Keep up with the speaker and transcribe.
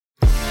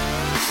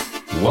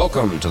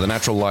Welcome to the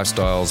Natural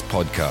Lifestyles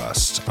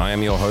Podcast. I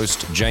am your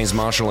host, James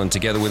Marshall, and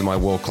together with my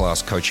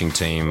world-class coaching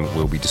team,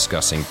 we'll be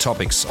discussing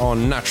topics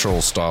on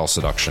natural style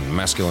seduction,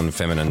 masculine,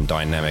 feminine,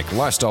 dynamic,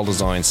 lifestyle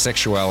design,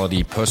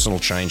 sexuality, personal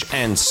change,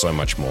 and so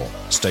much more.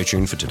 Stay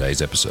tuned for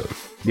today's episode.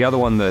 The other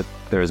one that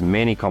there is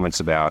many comments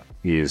about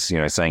is,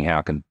 saying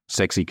how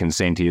sexy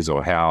consent is,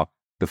 or how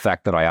the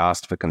fact that I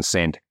asked for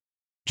consent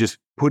just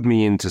put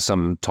me into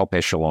some top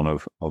echelon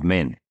of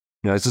men.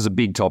 This is a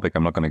big topic.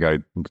 I'm not going to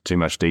go into too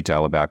much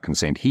detail about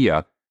consent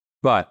here,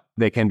 but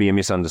there can be a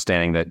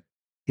misunderstanding that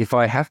if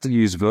I have to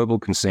use verbal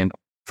consent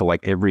for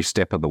like every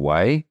step of the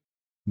way,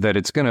 that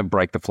it's going to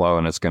break the flow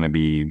and it's going to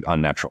be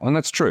unnatural. And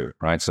that's true,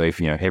 right? So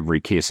if, every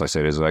kiss I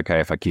said, is it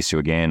okay if I kiss you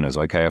again? Is it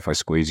okay if I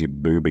squeeze your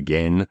boob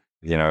again?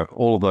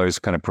 All of those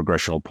kind of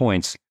progressional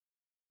points,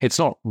 it's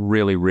not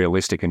really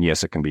realistic. And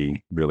yes, it can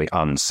be really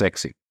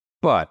unsexy,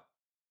 but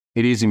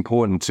it is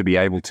important to be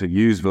able to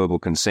use verbal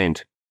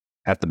consent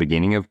at the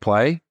beginning of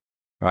play,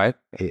 right?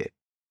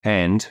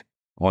 And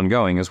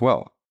ongoing as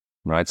well,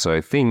 right?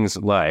 So things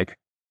like,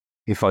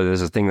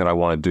 there's a thing that I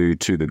want to do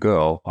to the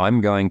girl,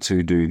 I'm going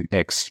to do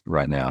X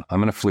right now.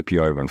 I'm going to flip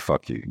you over and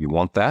fuck you. You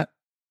want that?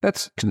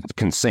 That's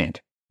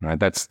consent, right?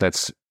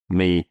 That's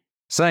me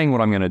saying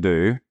what I'm going to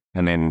do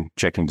and then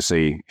checking to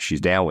see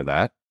she's down with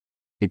that.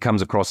 It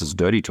comes across as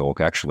dirty talk,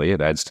 actually.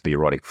 It adds to the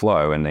erotic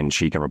flow, and then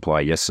she can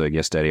reply, yes, sir,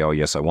 yes, daddy, oh,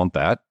 yes, I want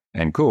that.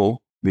 And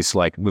cool, this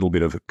like little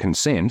bit of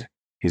consent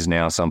is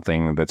now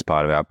something that's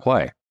part of our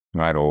play,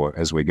 right? Or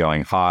as we're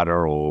going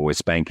harder, or we're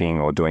spanking,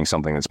 or doing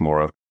something that's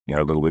more, a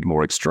little bit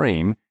more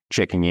extreme,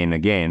 checking in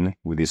again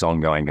with this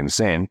ongoing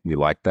consent. You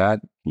like that?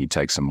 You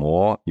take some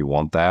more? You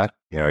want that?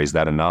 Is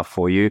that enough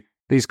for you?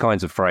 These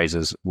kinds of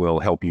phrases will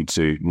help you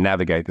to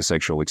navigate the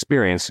sexual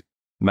experience,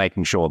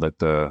 making sure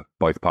that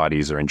both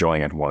parties are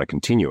enjoying it and want to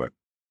continue it.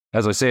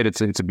 As I said,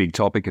 it's a big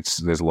topic.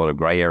 There's a lot of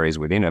gray areas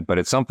within it, but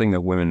it's something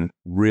that women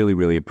really,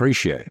 really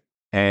appreciate.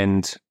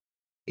 And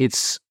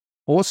it's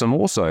awesome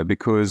also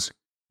because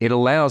it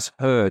allows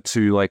her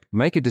to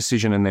make a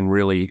decision and then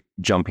really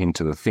jump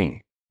into the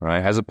thing,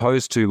 right? As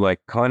opposed to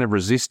kind of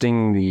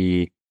resisting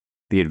the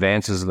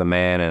advances of the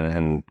man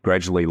and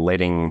gradually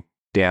letting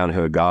down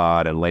her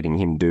guard and letting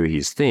him do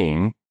his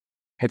thing.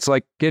 It's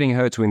like getting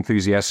her to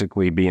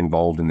enthusiastically be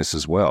involved in this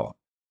as well,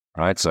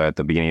 right? So at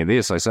the beginning of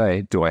this, I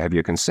say, do I have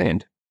your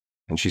consent?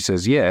 And she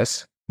says,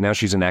 yes. Now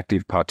she's an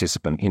active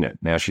participant in it.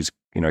 Now she's,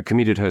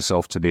 committed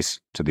herself to this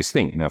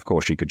thing. Now, of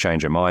course, she could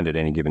change her mind at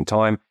any given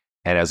time.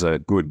 And as a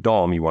good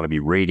dom, you want to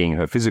be reading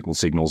her physical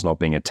signals, not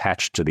being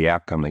attached to the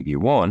outcome that you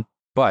want.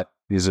 But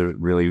it is a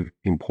really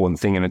important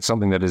thing. And it's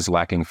something that is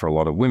lacking for a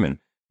lot of women.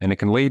 And it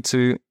can lead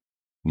to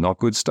not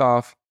good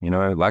stuff,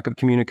 lack of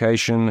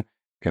communication,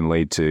 can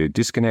lead to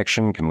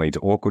disconnection, can lead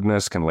to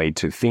awkwardness, can lead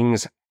to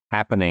things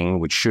happening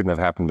which shouldn't have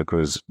happened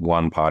because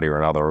one party or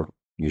another,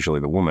 usually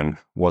the woman,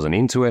 wasn't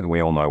into it. And we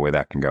all know where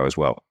that can go as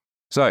well.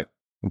 So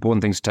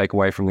important things to take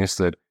away from this,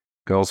 that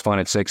girls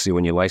find it sexy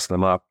when you lace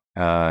them up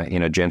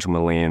in a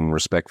gentlemanly and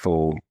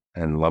respectful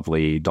and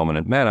lovely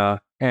dominant manner.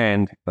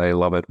 And they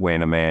love it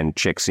when a man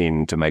checks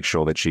in to make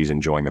sure that she's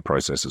enjoying the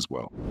process as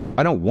well.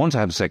 I don't want to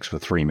have sex for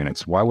 3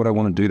 minutes. Why would I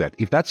want to do that?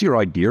 If that's your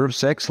idea of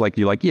sex,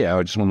 you're yeah,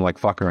 I just want to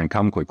fuck her and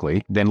come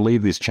quickly, then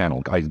leave this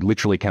channel. I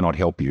literally cannot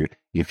help you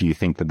if you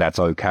think that that's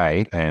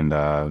okay. And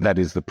that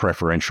is the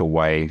preferential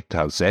way to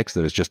have sex,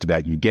 that it's just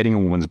about you getting a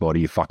woman's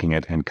body, fucking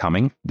it and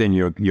coming, then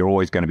you're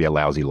always going to be a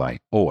lousy lay.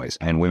 Always.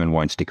 And women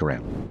won't stick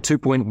around.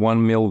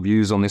 2.1 mil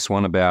views on this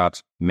one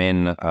about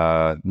men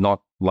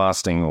not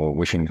lasting or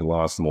wishing to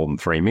last more than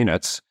 3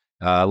 minutes.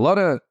 A lot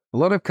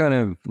of kind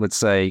of, let's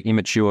say,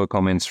 immature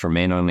comments from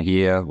men on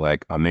here,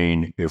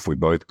 if we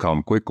both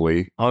come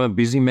quickly, I'm a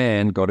busy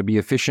man, got to be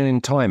efficient in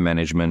time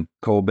management,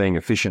 call being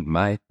efficient,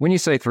 mate. When you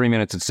say 3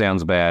 minutes, it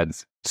sounds bad.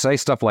 Say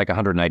stuff like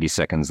 180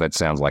 seconds, that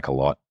sounds like a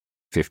lot.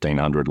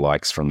 1,500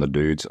 likes from the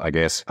dudes, I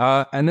guess.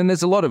 And then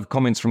there's a lot of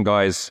comments from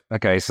guys,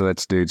 okay, so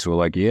that's dudes who are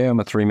like, yeah,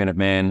 I'm a 3 minute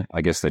man.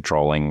 I guess they're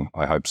trolling,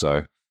 I hope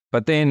so.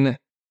 But then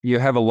you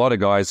have a lot of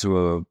guys who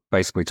are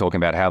basically talking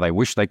about how they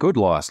wish they could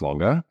last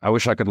longer. I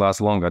wish I could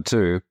last longer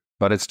too,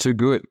 but it's too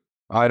good.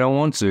 I don't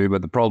want to,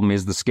 but the problem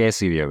is the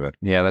scarcity of it.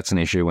 Yeah, that's an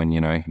issue when, you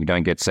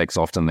don't get sex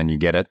often, then you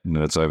get it and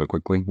it's over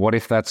quickly. What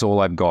if that's all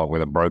I've got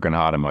with a broken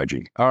heart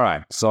emoji? All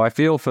right, so I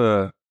feel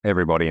for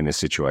everybody in this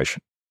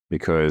situation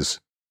because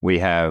we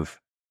have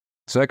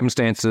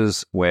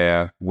circumstances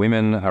where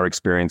women are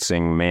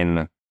experiencing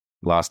men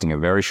lasting a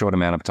very short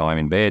amount of time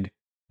in bed.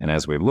 And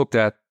as we've looked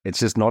at, it's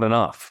just not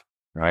enough.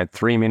 Right,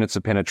 3 minutes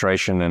of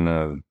penetration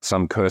and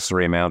some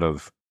cursory amount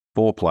of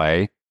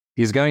foreplay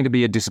is going to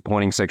be a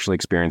disappointing sexual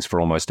experience for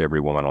almost every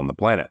woman on the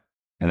planet.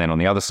 And then on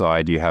the other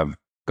side, you have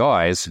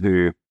guys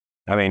who,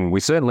 we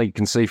certainly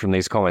can see from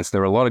these comments,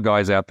 there are a lot of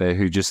guys out there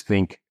who just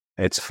think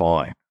it's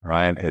fine,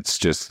 right? It's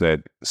just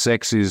that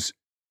sex is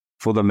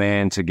for the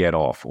man to get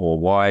off, or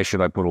why should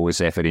I put all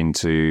this effort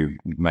into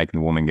making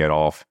the woman get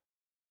off?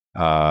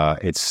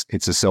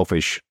 It's a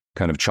selfish,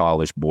 kind of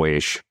childish,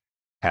 boyish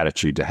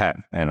attitude to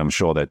have. And I'm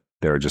sure that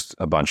there are just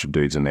a bunch of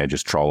dudes in there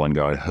just trolling,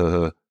 going,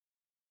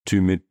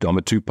 I'm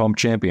a 2-pump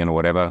champion or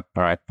whatever.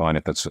 All right, fine.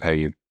 If that's how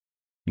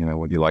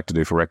what you like to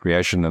do for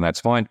recreation, then that's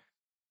fine.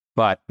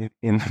 But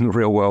in the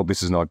real world,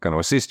 this is not going to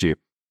assist you.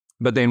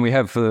 But then we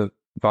have, for the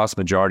vast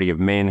majority of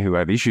men who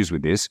have issues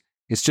with this,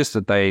 it's just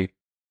that they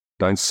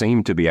don't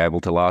seem to be able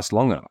to last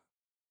long enough.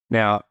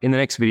 Now, in the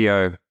next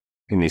video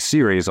in this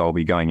series, I'll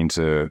be going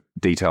into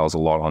details a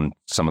lot on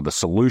some of the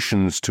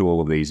solutions to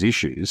all of these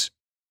issues.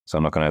 So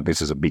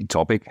this is a big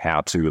topic,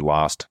 how to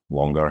last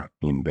longer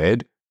in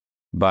bed.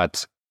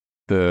 But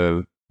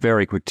the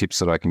very quick tips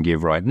that I can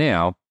give right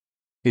now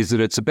is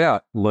that it's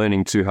about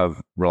learning to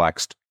have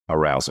relaxed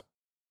arousal,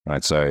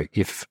 right? So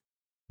if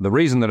the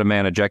reason that a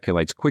man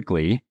ejaculates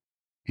quickly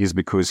is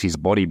because his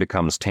body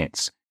becomes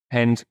tense,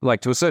 and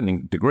like to a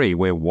certain degree,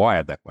 we're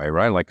wired that way,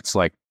 right? Like it's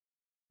like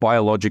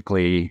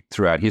biologically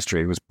throughout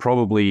history, it was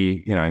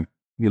probably,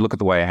 you look at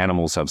the way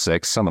animals have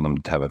sex, some of them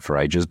have it for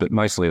ages, but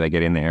mostly they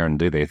get in there and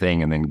do their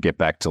thing and then get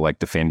back to like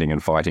defending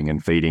and fighting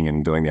and feeding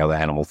and doing the other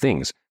animal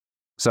things.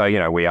 So,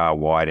 we are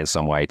wired in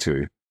some way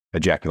to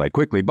ejaculate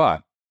quickly,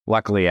 but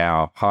luckily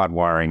our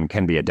hardwiring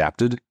can be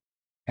adapted,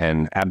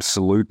 and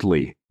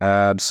absolutely,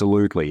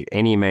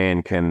 any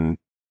man can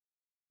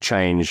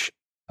change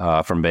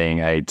from being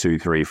a 2,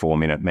 3, 4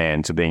 minute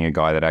man to being a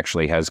guy that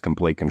actually has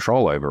complete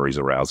control over his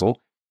arousal.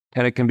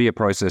 And it can be a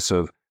process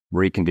of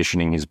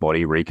reconditioning his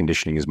body,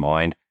 reconditioning his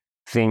mind,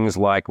 things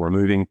like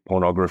removing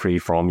pornography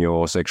from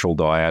your sexual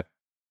diet,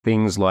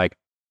 things like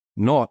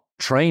not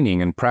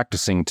training and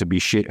practicing to be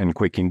shit and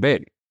quick in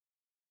bed.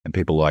 And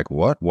people are like,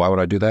 what? Why would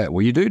I do that?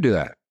 Well, you do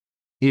that.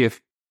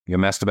 If you're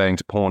masturbating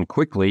to porn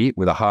quickly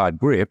with a hard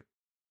grip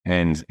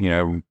and,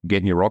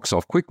 getting your rocks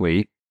off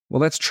quickly, well,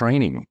 that's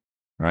training,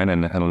 right?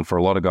 And for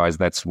a lot of guys,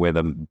 that's where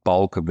the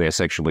bulk of their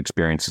sexual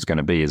experience is going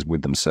to be, is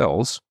with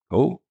themselves.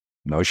 Oh,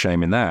 no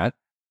shame in that.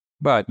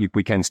 But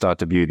we can start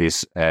to view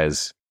this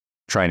as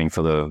training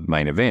for the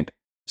main event.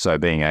 So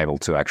being able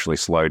to actually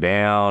slow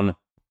down,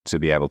 to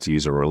be able to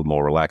use a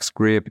more relaxed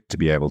grip, to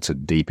be able to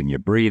deepen your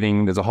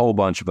breathing. There's a whole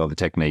bunch of other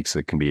techniques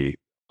that can be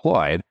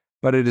applied,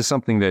 but it is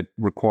something that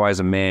requires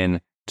a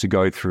man to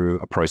go through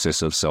a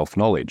process of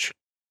self-knowledge.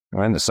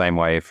 Right? In the same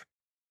way, if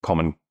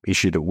common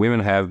issue that women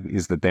have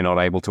is that they're not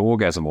able to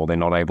orgasm, or they're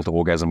not able to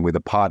orgasm with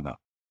a partner.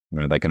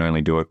 They can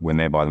only do it when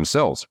they're by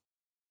themselves.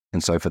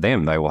 And so for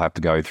them, they will have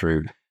to go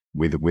through,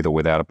 with or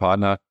without a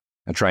partner,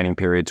 a training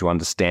period to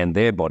understand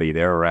their body,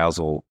 their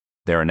arousal,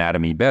 their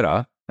anatomy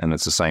better. And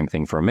it's the same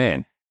thing for a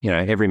man.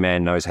 Every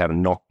man knows how to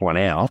knock one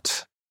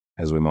out,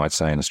 as we might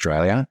say in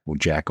Australia, or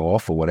jack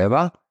off or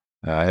whatever.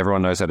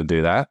 Everyone knows how to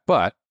do that.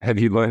 But have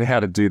you learned how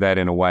to do that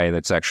in a way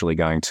that's actually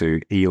going to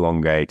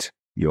elongate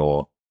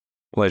your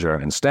pleasure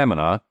and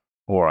stamina,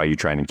 or are you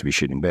training to be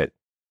shit in bed?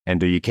 And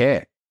do you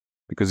care?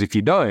 Because if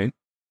you don't,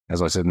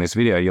 as I said in this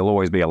video, you'll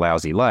always be a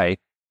lousy lay.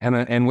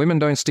 And women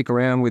don't stick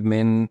around with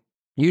men,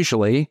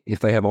 usually, if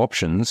they have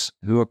options,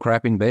 who are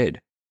crap in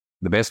bed.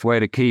 The best way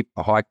to keep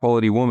a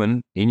high-quality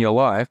woman in your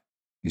life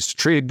is to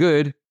treat her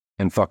good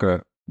and fuck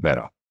her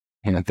better.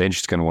 And then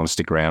she's going to want to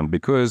stick around,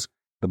 because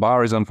the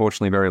bar is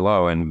unfortunately very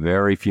low, and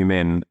very few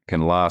men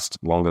can last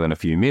longer than a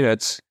few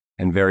minutes,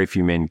 and very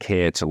few men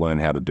care to learn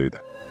how to do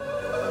that.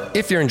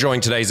 If you're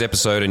enjoying today's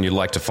episode and you'd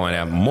like to find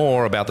out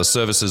more about the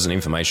services and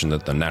information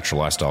that the Natural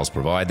Lifestyles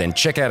provide, then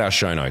check out our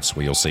show notes,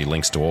 where you'll see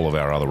links to all of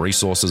our other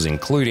resources,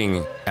 including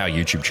our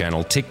YouTube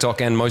channel, TikTok,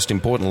 and most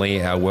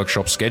importantly, our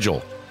workshop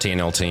schedule.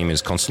 TNL team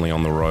is constantly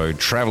on the road,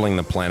 traveling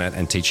the planet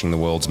and teaching the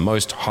world's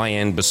most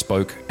high-end,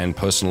 bespoke, and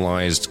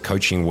personalized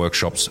coaching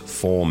workshops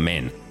for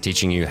men,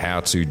 teaching you how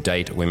to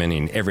date women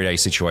in everyday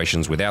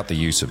situations without the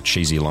use of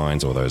cheesy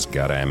lines or those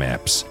goddamn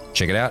apps.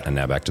 Check it out, and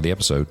now back to the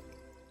episode.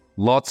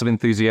 Lots of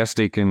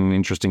enthusiastic and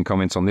interesting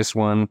comments on this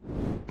one.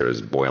 There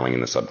is boiling in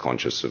the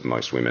subconscious of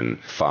most women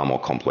far more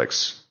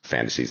complex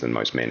fantasies than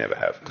most men ever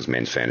have, because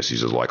men's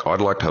fantasies are like,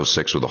 I'd like to have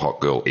sex with a hot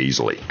girl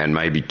easily, and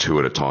maybe 2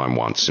 at a time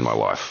once in my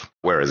life.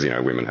 Whereas,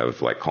 women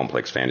have like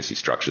complex fantasy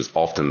structures,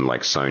 often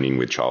like sewn in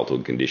with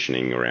childhood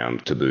conditioning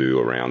around taboo,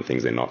 around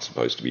things they're not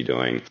supposed to be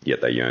doing,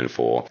 yet they yearn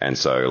for. And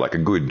so like a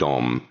good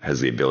dom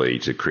has the ability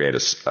to create a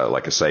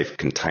safe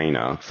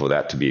container for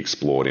that to be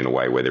explored in a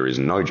way where there is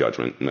no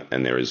judgment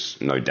and there is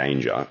no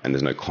danger and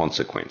there's no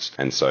consequence.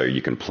 And so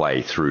you can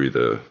play through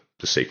the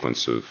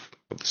sequence of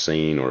the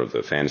scene or of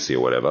the fantasy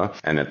or whatever,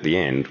 and at the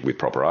end, with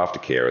proper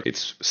aftercare,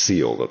 it's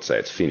sealed, let's say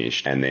it's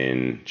finished, and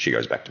then she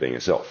goes back to being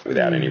herself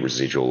without any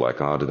residual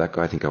like, oh, did that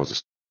guy think I was a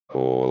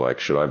or like,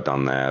 should I have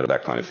done that, or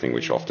that kind of thing,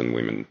 which often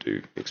women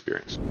do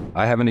experience.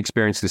 I haven't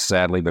experienced this,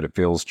 sadly, but it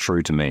feels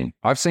true to me.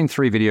 I've seen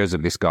 3 videos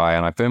of this guy,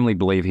 and I firmly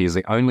believe he is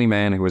the only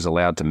man who is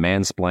allowed to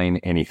mansplain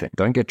anything.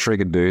 Don't get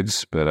triggered,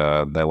 dudes,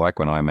 but they like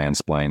when I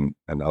mansplain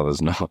and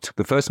others not.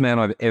 The first man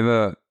I've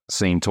ever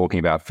seen talking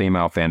about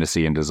female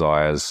fantasy and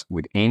desires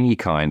with any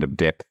kind of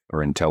depth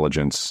or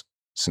intelligence,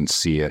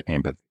 sincere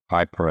empathy.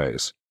 High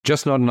praise.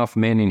 Just not enough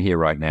men in here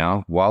right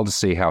now. Wild to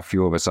see how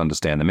few of us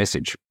understand the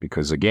message.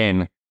 Because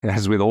again,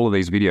 as with all of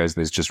these videos,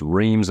 there's just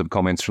reams of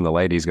comments from the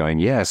ladies going,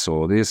 yes,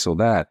 or this or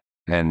that.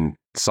 and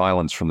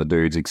silence from the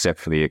dudes except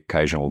for the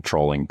occasional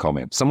trolling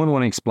comment. Someone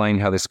want to explain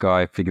how this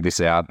guy figured this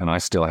out and I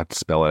still have to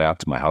spell it out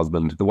to my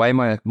husband? The way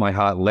my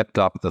heart leapt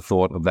up at the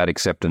thought of that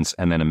acceptance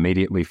and then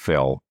immediately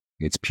fell.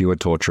 It's pure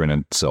torture in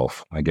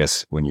itself, I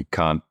guess, when you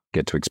can't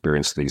get to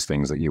experience these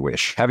things that you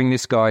wish. Having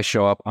this guy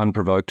show up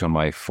unprovoked on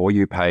my For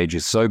You page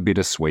is so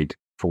bittersweet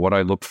for what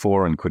I looked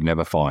for and could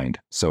never find.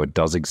 So it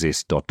does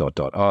exist, ...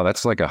 Oh,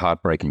 that's like a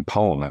heartbreaking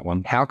poem, that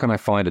one. How can I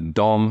find a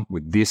dom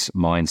with this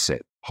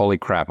mindset? Holy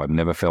crap, I've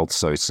never felt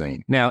so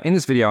seen. Now, in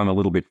this video, I'm a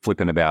little bit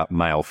flippant about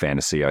male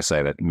fantasy. I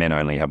say that men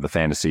only have the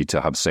fantasy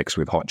to have sex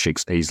with hot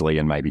chicks easily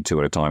and maybe 2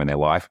 at a time in their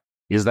life.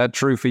 Is that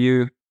true for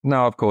you?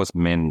 No, of course,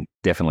 men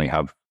definitely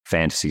have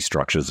fantasy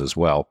structures as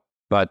well.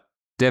 But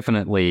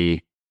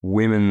definitely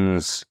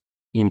women's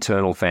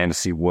internal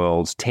fantasy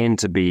worlds tend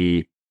to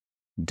be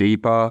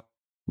deeper,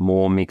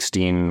 more mixed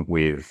in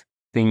with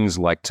things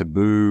like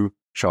taboo,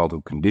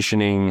 childhood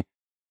conditioning,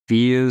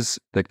 fears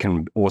that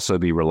can also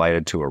be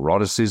related to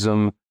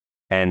eroticism.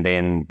 And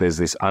then there's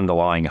this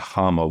underlying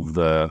hum of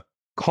the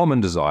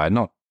common desire,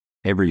 not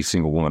every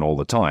single woman all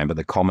the time, but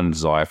the common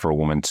desire for a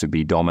woman to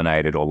be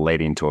dominated or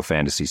led into a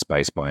fantasy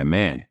space by a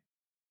man.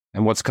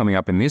 And what's coming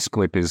up in this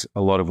clip is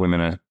a lot of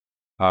women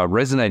are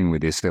resonating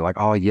with this. They're like,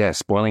 oh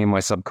yes, boiling in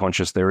my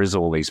subconscious, there is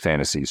all these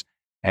fantasies.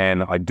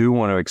 And I do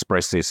want to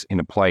express this in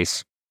a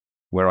place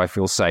where I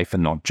feel safe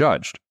and not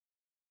judged.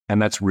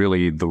 And that's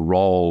really the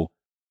role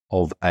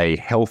of a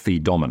healthy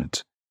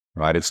dominant,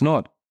 right? It's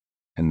not,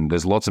 and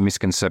there's lots of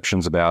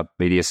misconceptions about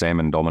BDSM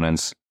and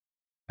dominance.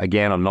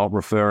 Again, I'm not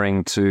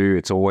referring to,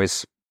 it's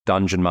always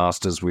dungeon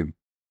masters with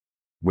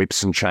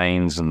whips and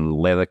chains and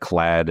leather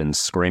clad and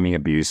screaming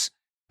abuse.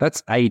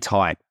 That's a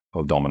type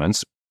of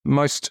dominance.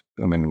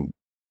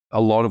 A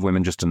lot of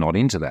women just are not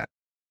into that.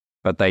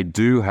 But they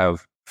do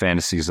have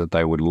fantasies that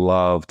they would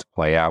love to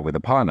play out with a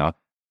partner,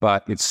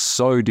 but it's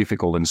so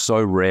difficult and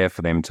so rare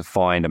for them to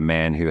find a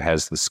man who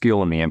has the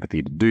skill and the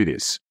empathy to do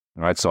this.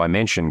 All right, so I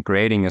mentioned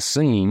creating a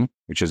scene,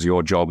 which is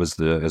your job as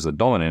the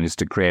dominant, is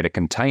to create a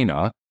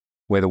container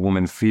where the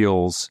woman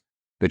feels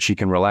that she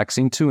can relax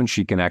into and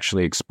she can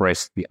actually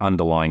express the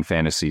underlying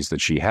fantasies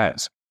that she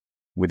has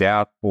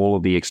without all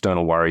of the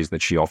external worries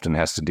that she often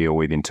has to deal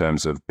with in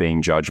terms of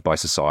being judged by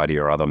society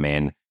or other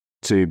men,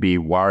 to be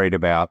worried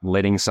about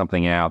letting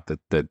something out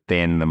that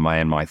then the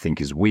man might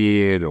think is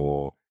weird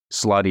or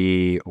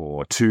slutty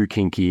or too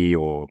kinky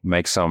or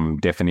make some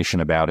definition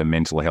about her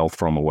mental health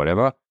from or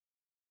whatever.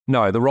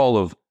 No, the role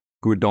of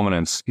good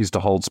dominance is to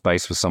hold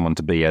space for someone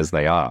to be as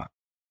they are,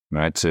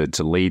 right?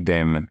 To lead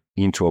them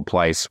into a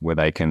place where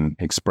they can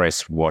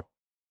express what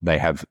they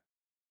have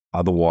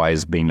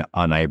otherwise been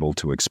unable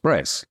to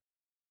express.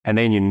 And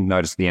then you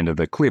notice at the end of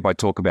the clip, I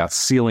talk about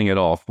sealing it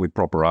off with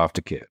proper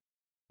aftercare.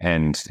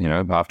 And,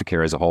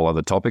 aftercare is a whole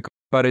other topic,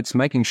 but it's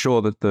making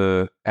sure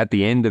that at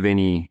the end of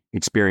any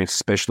experience,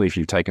 especially if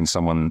you've taken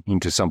someone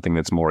into something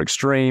that's more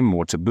extreme,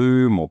 more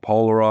taboo, more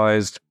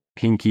polarized,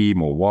 kinky,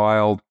 more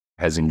wild,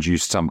 has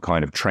induced some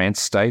kind of trance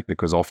state,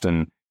 because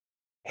often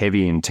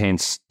heavy,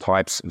 intense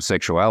types of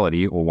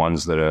sexuality, or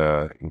ones that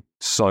are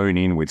sewn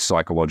in with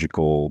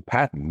psychological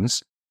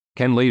patterns,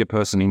 can lead a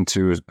person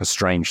into a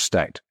strange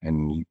state.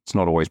 And it's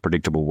not always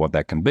predictable what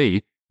that can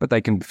be, but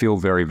they can feel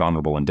very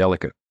vulnerable and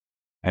delicate.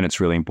 And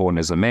it's really important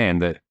as a man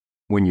that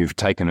when you've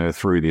taken her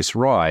through this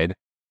ride,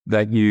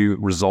 that you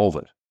resolve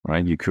it,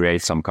 right? You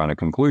create some kind of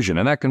conclusion.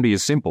 And that can be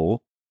as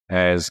simple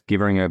as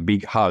giving her a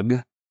big hug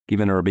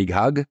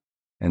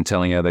and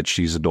telling her that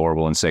she's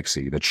adorable and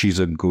sexy, that she's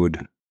a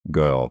good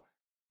girl,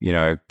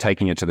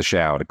 taking her to the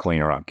shower to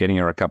clean her up, getting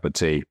her a cup of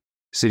tea,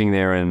 sitting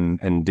there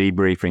and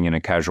debriefing in a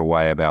casual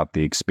way about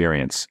the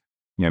experience,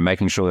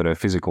 making sure that her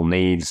physical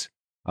needs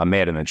are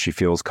met and that she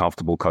feels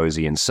comfortable,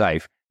 cozy, and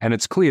safe. And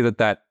it's clear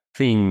that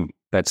thing,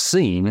 that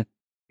scene,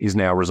 is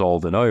now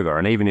resolved and over.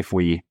 And even if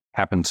we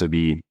happen to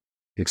be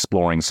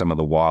exploring some of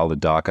the wilder,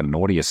 darker,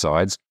 naughtier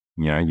sides,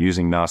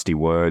 using nasty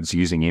words,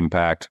 using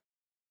impact,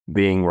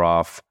 being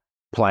rough,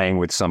 playing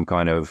with some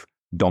kind of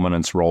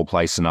dominance role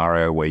play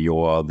scenario where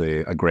you're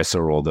the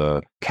aggressor or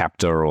the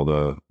captor or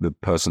the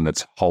person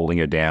that's holding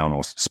her down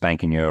or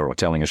spanking her or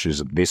telling her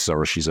she's this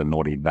or she's a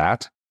naughty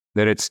that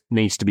it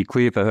needs to be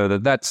clear for her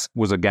that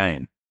was a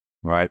game,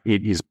 right?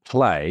 It is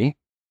play.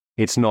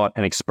 It's not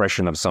an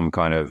expression of some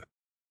kind of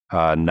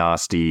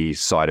nasty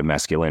side of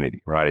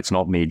masculinity, right? It's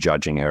not me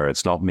judging her.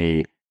 It's not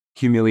me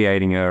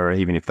humiliating her,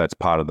 even if that's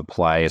part of the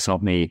play. It's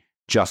not me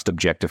just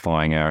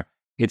objectifying her.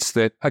 It's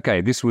that, okay,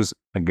 this was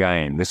a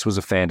game. This was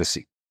a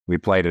fantasy. We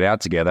played it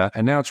out together,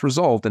 and now it's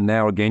resolved, and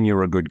now, again,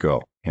 you're a good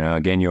girl.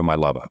 Again, you're my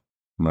lover,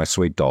 my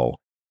sweet doll,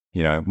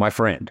 my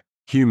friend,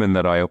 human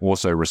that I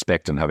also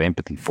respect and have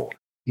empathy for.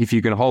 If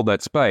you can hold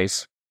that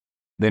space,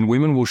 then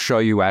women will show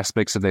you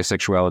aspects of their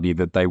sexuality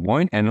that they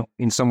won't and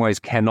in some ways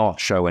cannot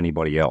show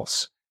anybody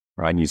else,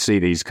 right? And you see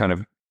these kind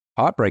of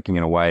heartbreaking,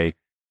 in a way,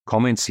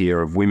 comments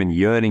here of women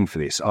yearning for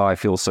this. Oh, I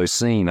feel so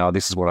seen. Oh,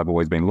 this is what I've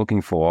always been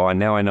looking for. And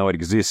now I know it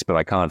exists, but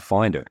I can't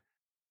find it.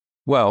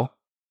 Well,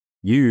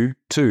 you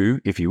too,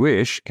 if you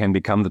wish, can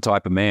become the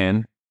type of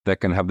man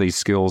that can have these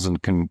skills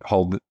and can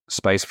hold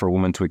space for a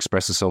woman to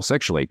express herself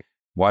sexually.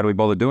 Why do we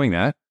bother doing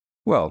that?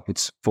 Well,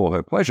 it's for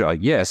her pleasure,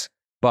 yes,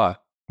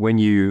 but when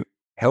you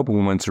help a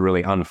woman to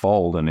really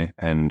unfold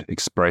and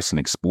express and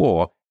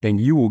explore, then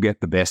you will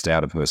get the best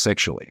out of her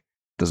sexually.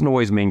 Doesn't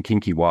always mean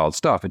kinky, wild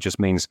stuff. It just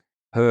means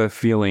her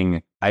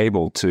feeling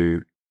able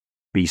to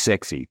be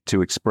sexy,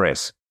 to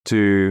express,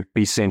 to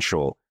be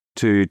sensual,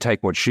 to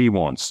take what she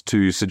wants,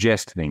 to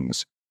suggest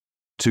things,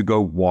 to go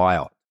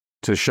wild,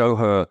 to show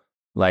her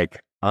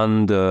like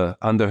under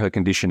her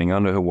conditioning,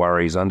 under her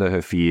worries, under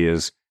her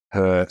fears,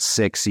 her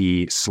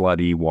sexy,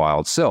 slutty,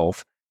 wild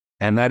self.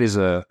 And that is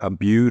a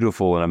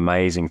beautiful and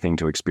amazing thing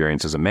to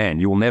experience as a man.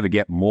 You will never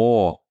get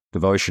more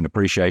devotion,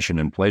 appreciation,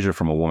 and pleasure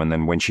from a woman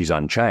than when she's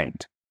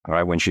unchained, all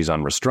right, when she's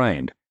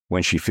unrestrained,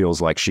 when she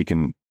feels like she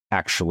can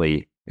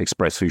actually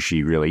express who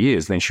she really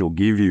is, then she'll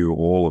give you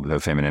all of her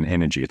feminine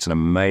energy. It's an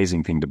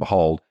amazing thing to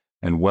behold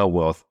and well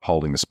worth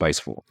holding the space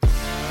for.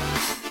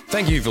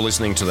 Thank you for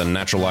listening to the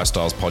Natural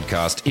Lifestyles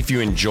podcast. If you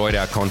enjoyed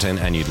our content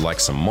and you'd like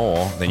some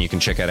more, then you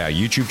can check out our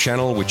YouTube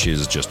channel, which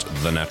is just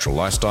The Natural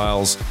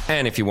Lifestyles.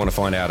 And if you want to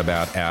find out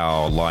about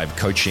our live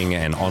coaching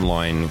and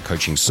online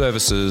coaching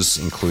services,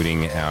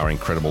 including our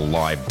incredible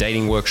live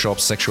dating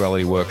workshops,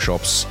 sexuality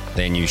workshops,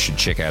 then you should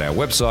check out our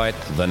website,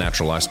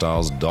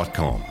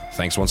 thenaturallifestyles.com.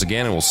 Thanks once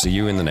again, and we'll see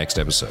you in the next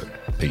episode.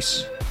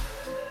 Peace.